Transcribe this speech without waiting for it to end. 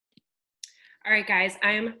All right, guys,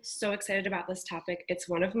 I am so excited about this topic. It's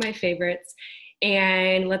one of my favorites.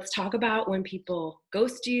 And let's talk about when people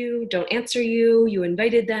ghost you, don't answer you, you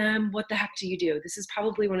invited them. What the heck do you do? This is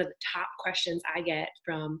probably one of the top questions I get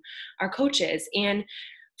from our coaches. And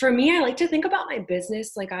for me, I like to think about my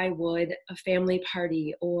business like I would a family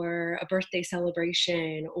party or a birthday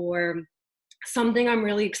celebration or something I'm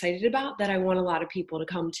really excited about that I want a lot of people to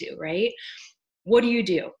come to, right? What do you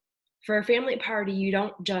do? For a family party, you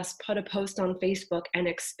don't just put a post on Facebook and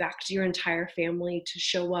expect your entire family to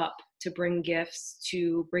show up, to bring gifts,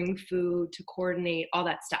 to bring food, to coordinate, all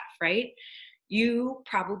that stuff, right? You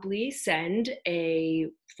probably send a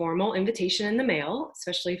formal invitation in the mail,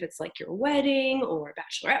 especially if it's like your wedding or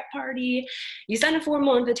bachelorette party. You send a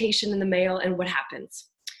formal invitation in the mail, and what happens?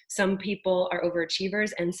 Some people are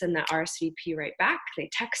overachievers and send that RSVP right back. They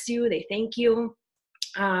text you, they thank you.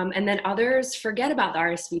 And then others forget about the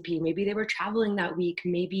RSVP. Maybe they were traveling that week.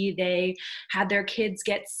 Maybe they had their kids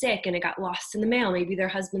get sick and it got lost in the mail. Maybe their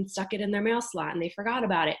husband stuck it in their mail slot and they forgot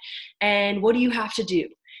about it. And what do you have to do?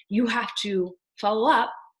 You have to follow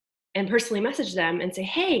up and personally message them and say,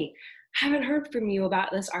 hey, haven't heard from you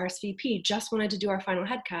about this RSVP. Just wanted to do our final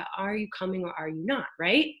head count. Are you coming or are you not,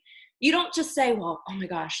 right? You don't just say, well, oh my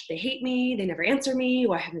gosh, they hate me, they never answer me,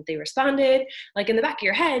 why haven't they responded? Like in the back of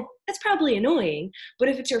your head, that's probably annoying. But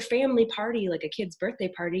if it's your family party, like a kid's birthday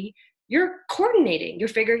party, you're coordinating. You're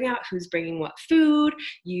figuring out who's bringing what food.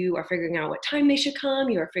 You are figuring out what time they should come.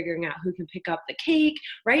 You are figuring out who can pick up the cake,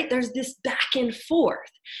 right? There's this back and forth.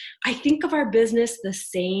 I think of our business the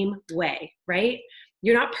same way, right?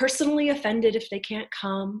 You're not personally offended if they can't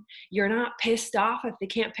come. You're not pissed off if they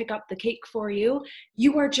can't pick up the cake for you.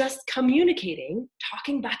 You are just communicating,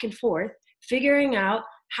 talking back and forth, figuring out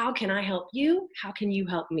how can I help you? How can you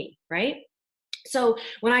help me, right? So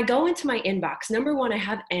when I go into my inbox, number one, I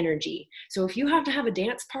have energy. So if you have to have a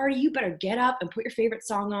dance party, you better get up and put your favorite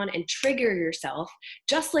song on and trigger yourself.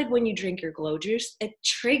 Just like when you drink your glow juice, it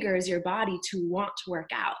triggers your body to want to work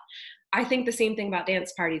out. I think the same thing about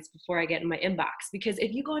dance parties before I get in my inbox, because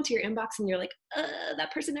if you go into your inbox and you're like,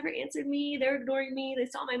 that person never answered me, they're ignoring me, they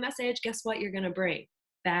saw my message, guess what you're going to bring?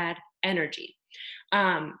 Bad energy.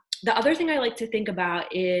 The other thing I like to think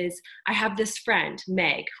about is I have this friend,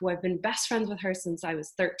 Meg, who I've been best friends with her since I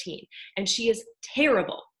was 13, and she is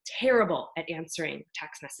terrible at answering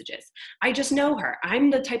text messages. I just know her.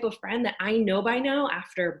 I'm the type of friend that I know by now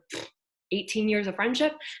after 18 years of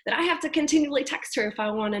friendship that I have to continually text her if I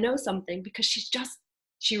want to know something, because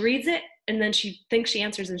she reads it and then she thinks she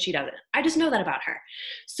answers and she doesn't. I just know that about her.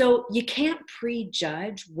 So you can't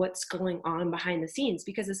prejudge what's going on behind the scenes,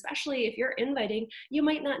 because especially if you're inviting, you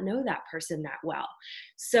might not know that person that well.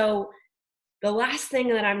 So the last thing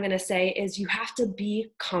that I'm going to say is you have to be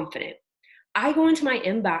confident. I go into my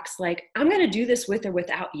inbox like, I'm going to do this with or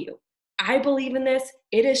without you. I believe in this.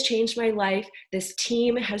 It has changed my life. This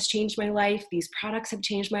team has changed my life. These products have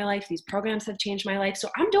changed my life. These programs have changed my life. So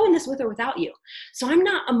I'm doing this with or without you. So I'm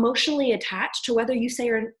not emotionally attached to whether you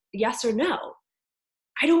say yes or no.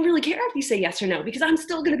 I don't really care if you say yes or no, because I'm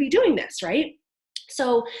still going to be doing this, right?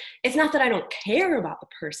 So it's not that I don't care about the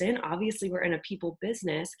person. Obviously, we're in a people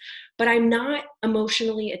business, but I'm not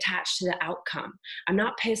emotionally attached to the outcome. I'm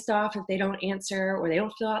not pissed off if they don't answer or they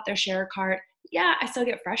don't fill out their share card. Yeah, I still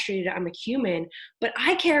get frustrated. I'm a human, but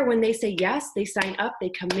I care when they say yes, they sign up, they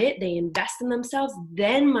commit, they invest in themselves.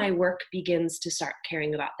 Then my work begins to start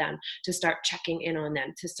caring about them, to start checking in on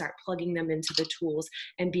them, to start plugging them into the tools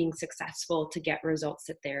and being successful to get results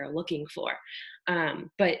that they're looking for.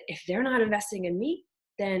 But if they're not investing in me,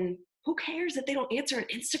 then who cares if they don't answer an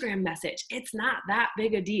Instagram message? It's not that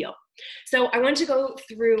big a deal. So I want to go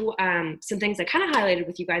through some things I kind of highlighted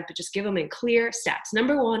with you guys, but just give them in clear steps.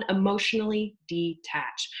 Number one, emotionally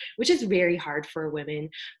detach, which is very hard for women,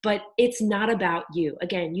 but it's not about you.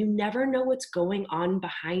 Again, you never know what's going on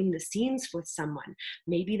behind the scenes with someone.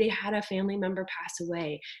 Maybe they had a family member pass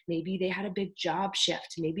away. Maybe they had a big job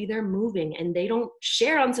shift. Maybe they're moving and they don't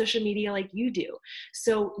share on social media like you do.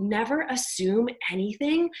 So never assume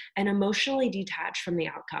anything and emotionally detach from the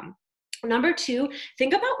outcome. Number two,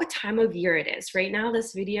 think about what time of year it is. Right now,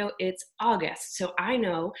 this video, it's August. So I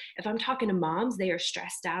know if I'm talking to moms, they are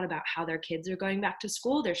stressed out about how their kids are going back to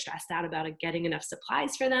school. They're stressed out about getting enough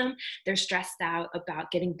supplies for them. They're stressed out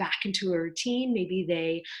about getting back into a routine. Maybe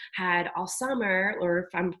they had all summer, or if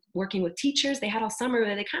I'm working with teachers, they had all summer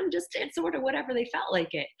where they kind of just did sort of whatever they felt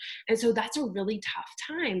like it. And so that's a really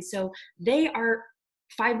tough time. So they are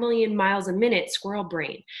 5 million miles a minute squirrel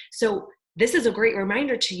brain. So this is a great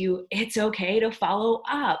reminder to you. It's okay to follow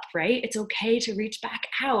up, right? It's okay to reach back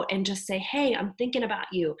out and just say, hey, I'm thinking about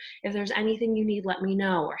you. If there's anything you need, let me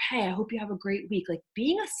know. Or, hey, I hope you have a great week. Like,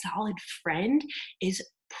 being a solid friend is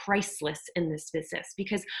priceless in this business,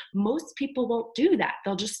 because most people won't do that.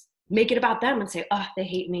 They'll just make it about them and say, oh, they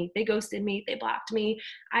hate me, they ghosted me, they blocked me,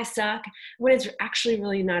 I suck. When it's actually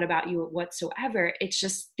really not about you whatsoever. It's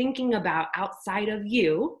just thinking about outside of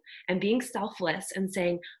you and being selfless and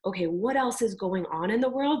saying, okay, what else is going on in the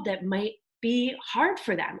world that might be hard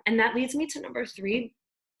for them? And that leads me to number 3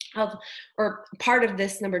 of, or part of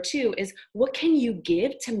this number 2, is what can you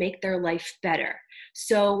give to make their life better?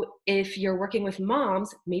 So if you're working with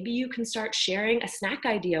moms, maybe you can start sharing a snack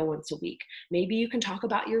idea once a week. Maybe you can talk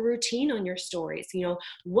about your routine on your stories.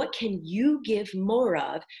 What can you give more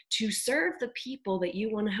of to serve the people that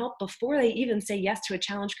you want to help before they even say yes to a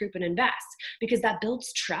challenge group and invest? Because that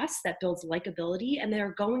builds trust, that builds likability, and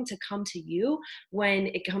they're going to come to you when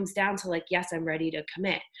it comes down to like, yes, I'm ready to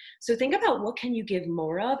commit. So think about what can you give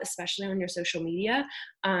more of, especially on your social media,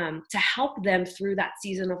 to help them through that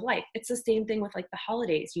season of life. It's the same thing with like the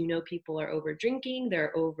holidays. People are over drinking,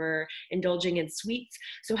 they're over indulging in sweets.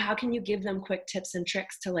 So how can you give them quick tips and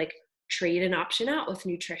tricks to like trade an option out with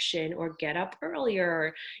nutrition or get up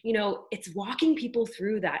earlier? It's walking people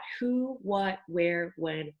through that who, what, where,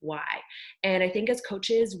 when, why. And I think as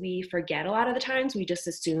coaches, we forget a lot of the times. We just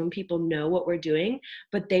assume people know what we're doing,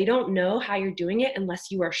 but they don't know how you're doing it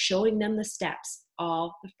unless you are showing them the steps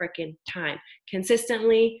all the freaking time,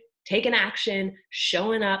 consistently taking action,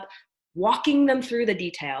 showing up, walking them through the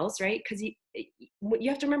details, right? Because you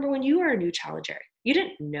have to remember, when you were a new challenger, you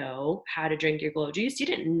didn't know how to drink your glow juice. You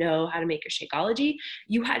didn't know how to make your Shakeology.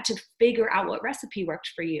 You had to figure out what recipe worked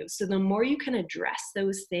for you. So the more you can address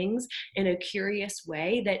those things in a curious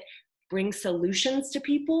way that brings solutions to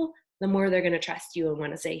people, the more they're going to trust you and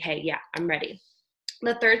want to say, hey, yeah, I'm ready.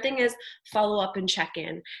 The third thing is follow up and check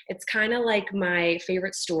in. It's kind of like my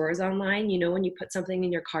favorite stores online. When you put something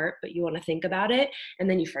in your cart, but you want to think about it, and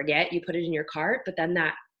then you forget, you put it in your cart, but then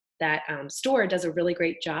that store does a really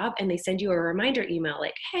great job, and they send you a reminder email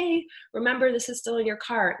like, hey, remember, this is still in your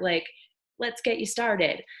cart. Like, let's get you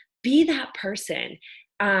started. Be that person.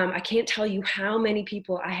 I can't tell you how many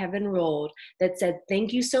people I have enrolled that said,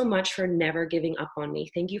 thank you so much for never giving up on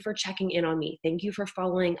me. Thank you for checking in on me. Thank you for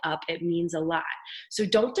following up. It means a lot. So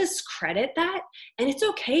don't discredit that. And it's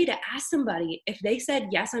okay to ask somebody, if they said,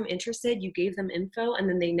 yes, I'm interested, you gave them info, and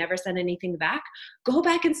then they never sent anything back, go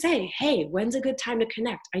back and say, hey, when's a good time to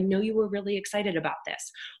connect? I know you were really excited about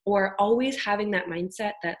this. Or always having that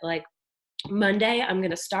mindset that like, Monday, I'm going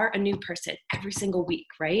to start a new person every single week,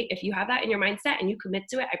 right? If you have that in your mindset and you commit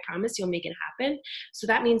to it, I promise you'll make it happen. So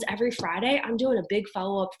that means every Friday, I'm doing a big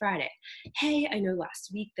follow-up Friday. Hey, I know last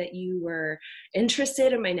week that you were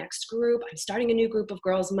interested in my next group. I'm starting a new group of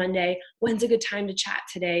girls Monday. When's a good time to chat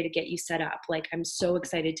today to get you set up? Like, I'm so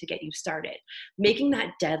excited to get you started. Making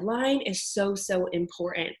that deadline is so, so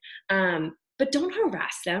important. But don't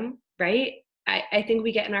harass them, right? I think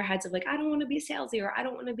we get in our heads of like, I don't want to be salesy, or I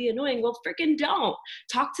don't want to be annoying. Well, freaking don't.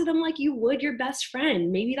 Talk to them like you would your best friend.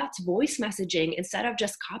 Maybe that's voice messaging instead of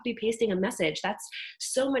just copy pasting a message. That's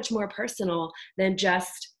so much more personal than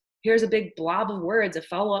just, here's a big blob of words of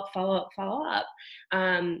follow up, follow up, follow up.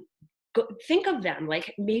 Think of them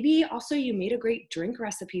like, maybe also you made a great drink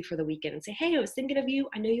recipe for the weekend and say, hey, I was thinking of you.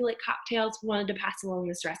 I know you like cocktails, wanted to pass along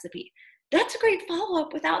this recipe. That's a great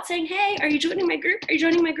follow-up without saying, hey, are you joining my group? Are you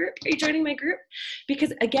joining my group? Are you joining my group?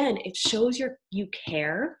 Because again, it shows you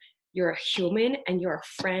care, you're a human, and you're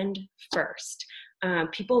a friend first.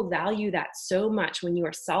 People value that so much when you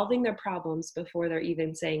are solving their problems before they're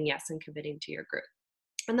even saying yes and committing to your group.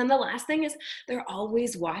 And then the last thing is, they're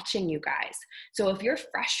always watching you guys. So if you're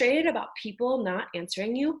frustrated about people not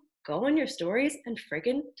answering you, go on your stories and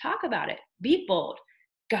friggin' talk about it. Be bold.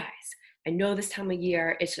 Guys, I know this time of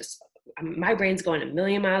year, it's just, my brain's going a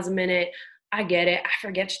million miles a minute. I get it. I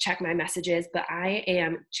forget to check my messages, but I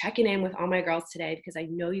am checking in with all my girls today because I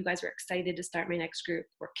know you guys are excited to start my next group.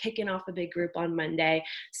 We're kicking off a big group on Monday.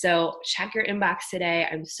 So check your inbox today.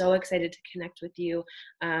 I'm so excited to connect with you.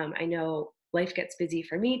 I know life gets busy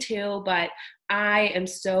for me too, but I am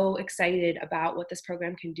so excited about what this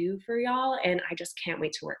program can do for y'all. And I just can't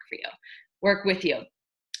wait to work with you.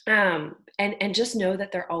 And just know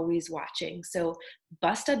that they're always watching. So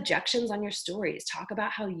bust objections on your stories. Talk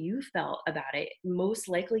about how you felt about it. Most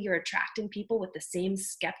likely you're attracting people with the same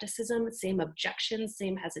skepticism, same objections,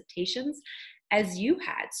 same hesitations as you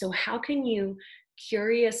had. So how can you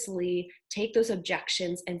curiously take those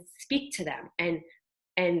objections and speak to them and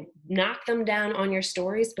and knock them down on your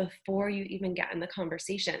stories before you even get in the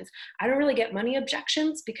conversations. I don't really get money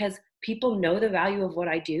objections because people know the value of what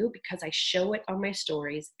I do because I show it on my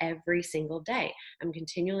stories every single day. I'm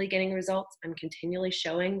continually getting results. I'm continually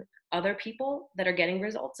showing other people that are getting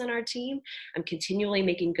results in our team. I'm continually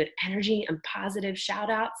making good energy and positive shout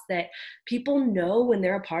outs that people know when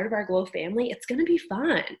they're a part of our Glow family, it's going to be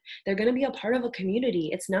fun. They're going to be a part of a community.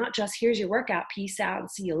 It's not just here's your workout, peace out, and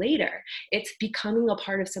see you later. It's becoming a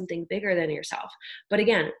part of something bigger than yourself. But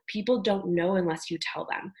again, people don't know unless you tell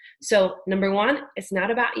them. So number one, it's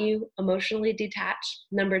not about you, emotionally detached.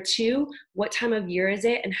 Number two, what time of year is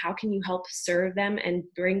it and how can you help serve them and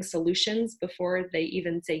bring solutions before they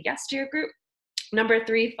even say yes to your group? Number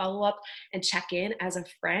three, follow up and check in as a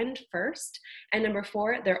friend first. And number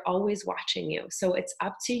four, they're always watching you. So it's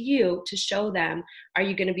up to you to show them, are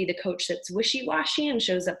you going to be the coach that's wishy-washy and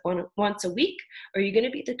shows up once a week? Or are you going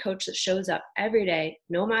to be the coach that shows up every day,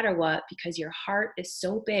 no matter what, because your heart is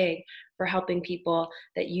so big for helping people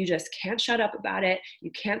that you just can't shut up about it.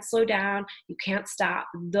 You can't slow down. You can't stop.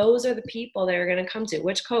 Those are the people that are going to come to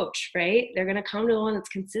which coach, right? They're going to come to the one that's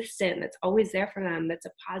consistent, that's always there for them, that's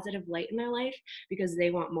a positive light in their life because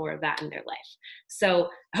they want more of that in their life. So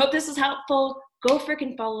I hope this was helpful. Go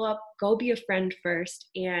freaking follow up. Go be a friend first.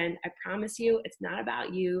 And I promise you, it's not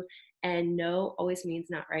about you. And no always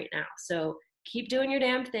means not right now. So keep doing your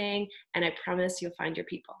damn thing. And I promise you'll find your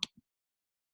people.